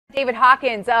David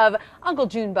Hawkins of Uncle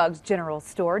Junebug's General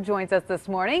Store joins us this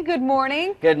morning. Good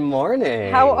morning. Good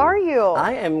morning. How are you?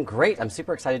 I am great. I'm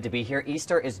super excited to be here.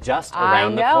 Easter is just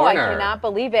around the corner. I know. I cannot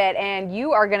believe it. And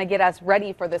you are going to get us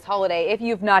ready for this holiday if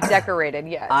you've not decorated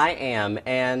yet. I am.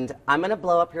 And I'm going to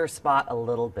blow up your spot a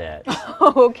little bit.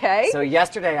 Okay. So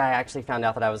yesterday I actually found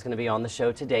out that I was going to be on the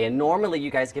show today. And normally you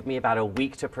guys give me about a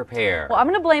week to prepare. Well, I'm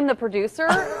going to blame the producer.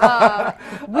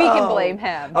 We can blame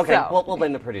him. Okay, so. we'll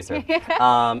blame the producer.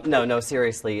 No,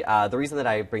 seriously. The reason that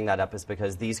I bring that up is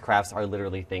because these crafts are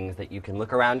literally things that you can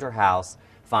look around your house,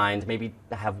 find, maybe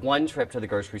have one trip to the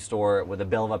grocery store with a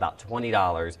bill of about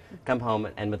 $20, come home,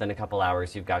 and within a couple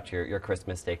hours you've got your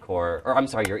Christmas decor, or I'm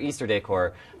sorry, your Easter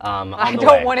decor on the way. I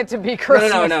don't want it to be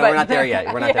Christmas. No, we're not there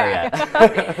yet. We're not there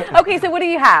yet. Okay, so what do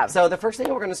you have? So the first thing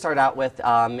we're going to start out with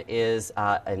is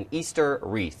an Easter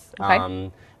wreath.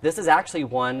 Okay. This is actually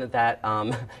one that,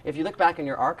 if you look back in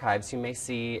your archives, you may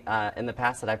see in the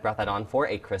past that I've brought that on for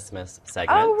a Christmas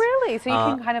segment. Oh, really? So you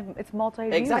can kind of, it's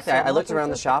multi-use. Exactly. I looked around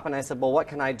the shop and I said, well, what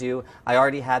can I do? I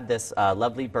already had this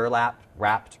lovely burlap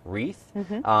wrapped wreath,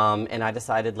 and I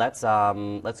decided let's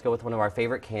go with one of our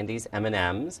favorite candies,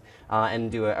 M&Ms, and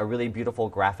do a really beautiful,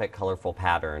 graphic, colorful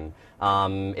pattern.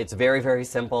 It's very, very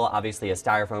simple. Obviously, a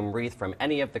styrofoam wreath from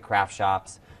any of the craft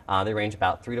shops. They range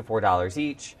about $3 to $4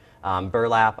 each.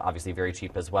 Burlap, obviously very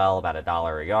cheap as well, about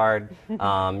 $1 a yard.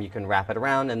 You can wrap it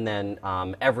around, and then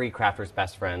every crafter's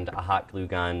best friend, a hot glue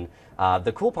gun.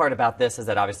 The cool part about this is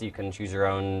that obviously you can choose your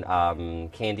own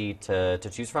candy to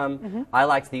choose from. I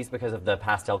liked these because of the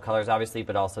pastel colors, obviously,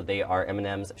 but also they are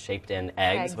M&Ms shaped in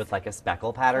eggs with like a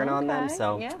speckle pattern on them,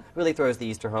 so really throws the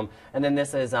Easter home. And then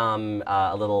this is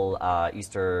a little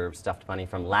Easter stuffed bunny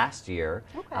from last year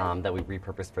that we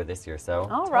repurposed for this year. So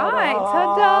all right,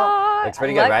 ta-da! Looks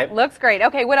pretty good, right? Looks great.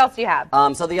 Okay, what else do you have?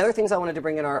 So the other things I wanted to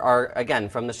bring in are again,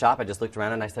 from the shop. I just looked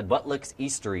around and I said, what looks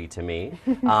Eastery to me?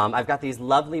 I've got these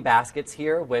lovely baskets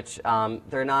here, which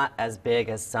they're not as big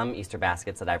as some Easter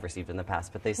baskets that I've received in the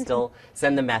past, but they still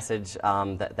send the message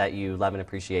that you love and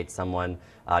appreciate someone.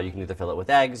 You can either fill it with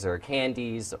eggs or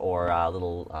candies or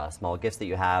little small gifts that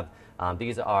you have.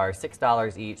 These are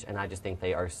 $6 each, and I just think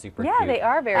they are super cute. Yeah, they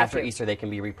are very After cute. Easter, they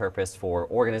can be repurposed for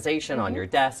organization on your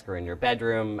desk or in your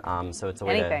bedroom. So it's a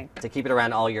way to keep it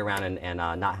around all year round and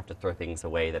not have to throw things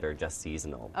away that are just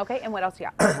seasonal. Okay, and what else you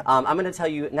got? I'm going to tell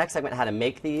you next segment how to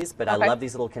make these, but I love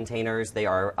these little containers. They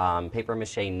are paper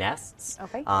mache nests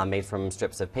made from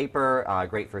strips of paper.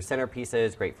 Great for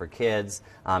centerpieces, great for kids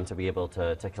to be able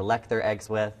to collect their eggs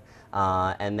with.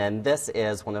 And then this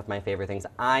is one of my favorite things.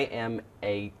 I am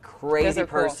a crazy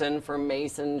person for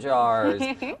mason jars.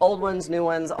 Old ones, new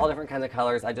ones, all different kinds of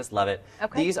colors. I just love it.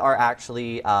 These are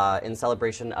actually in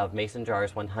celebration of Mason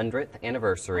Jar's 100th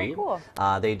anniversary. Oh,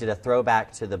 cool. They did a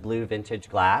throwback to the blue vintage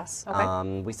glass.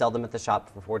 We sell them at the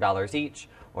shop for $4 each.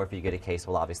 Or if you get a case,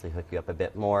 we'll obviously hook you up a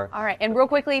bit more. All right, and real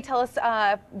quickly, tell us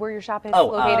where your shop is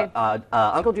located.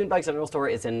 Uncle Junebug's General Store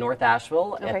is in North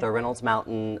Asheville at the Reynolds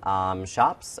Mountain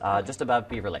shops, just above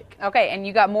Beaver Lake. Okay, and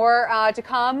you got more to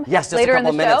come yes, just later a couple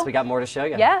in the minutes. show? We got more to show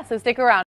you. Yeah, so stick around.